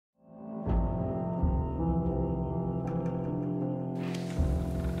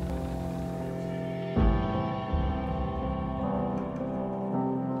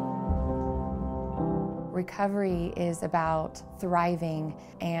Recovery is about thriving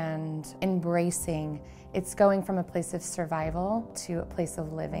and embracing. It's going from a place of survival to a place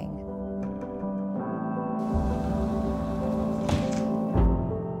of living.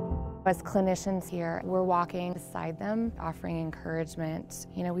 As clinicians here, we're walking beside them, offering encouragement.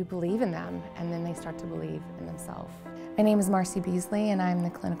 We believe in them, and then they start to believe in themselves. My name is Marcy Beasley, and I'm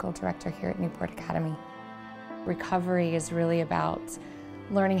the clinical director here at Newport Academy. Recovery is really about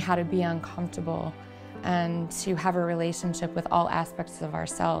learning how to be uncomfortable and to have a relationship with all aspects of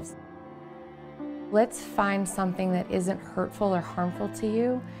ourselves. Let's find something that isn't hurtful or harmful to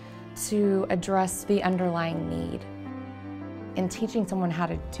you to address the underlying need. In teaching someone how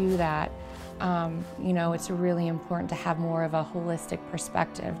to do that, it's really important to have more of a holistic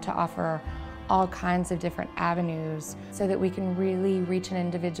perspective, to offer all kinds of different avenues so that we can really reach an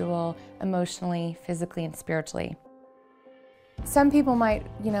individual emotionally, physically, and spiritually. Some people might,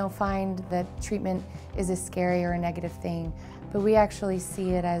 find that treatment is a scary or a negative thing, but we actually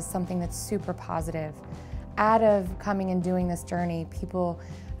see it as something that's super positive. Out of coming and doing this journey, people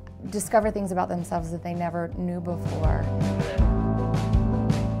discover things about themselves that they never knew before.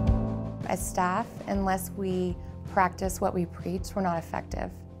 As staff, unless we practice what we preach, we're not effective.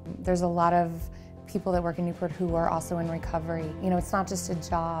 There's a lot of people that work in Newport who are also in recovery. It's not just a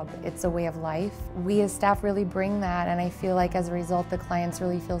job, it's a way of life. We as staff really bring that, and I feel like as a result the clients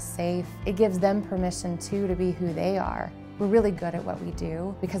really feel safe. It gives them permission too to be who they are. We're really good at what we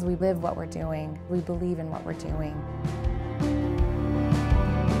do because we live what we're doing. We believe in what we're doing.